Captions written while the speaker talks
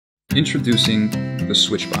Introducing the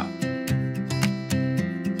SwitchBot.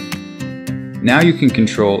 Now you can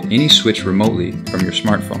control any switch remotely from your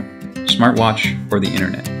smartphone, smartwatch, or the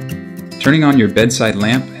internet. Turning on your bedside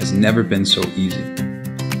lamp has never been so easy.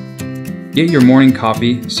 Get your morning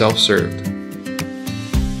coffee self-served.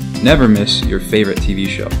 Never miss your favorite TV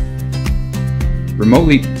show.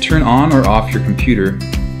 Remotely turn on or off your computer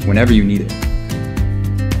whenever you need it.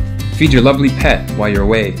 Feed your lovely pet while you're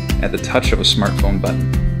away at the touch of a smartphone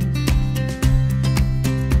button.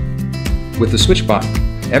 With the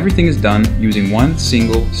SwitchBot, everything is done using one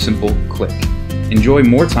single, simple click. Enjoy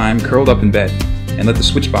more time curled up in bed and let the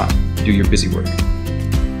SwitchBot do your busy work.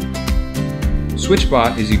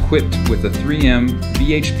 SwitchBot is equipped with a 3M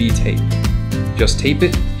VHB tape. Just tape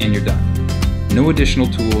it and you're done. No additional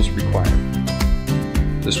tools required.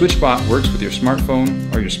 The SwitchBot works with your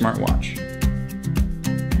smartphone or your smartwatch.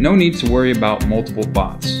 No need to worry about multiple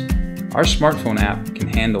bots. Our smartphone app can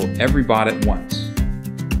handle every bot at once.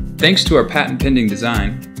 Thanks to our patent-pending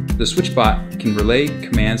design, the SwitchBot can relay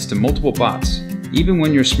commands to multiple bots, even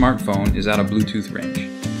when your smartphone is out of Bluetooth range.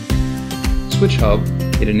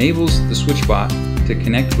 SwitchHub, it enables the SwitchBot to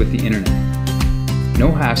connect with the internet.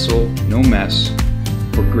 No hassle, no mess,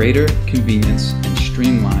 for greater convenience and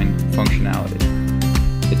streamlined functionality.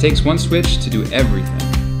 It takes one switch to do everything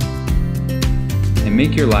and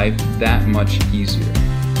make your life that much easier.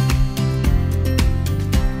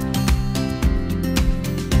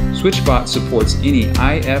 SwitchBot supports any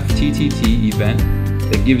IFTTT event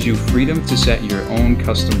that gives you freedom to set your own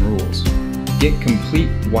custom rules. Get complete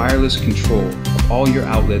wireless control of all your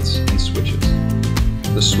outlets and switches.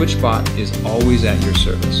 The SwitchBot is always at your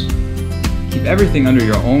service. Keep everything under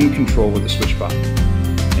your own control with the SwitchBot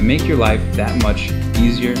and make your life that much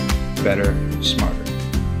easier, better, smarter.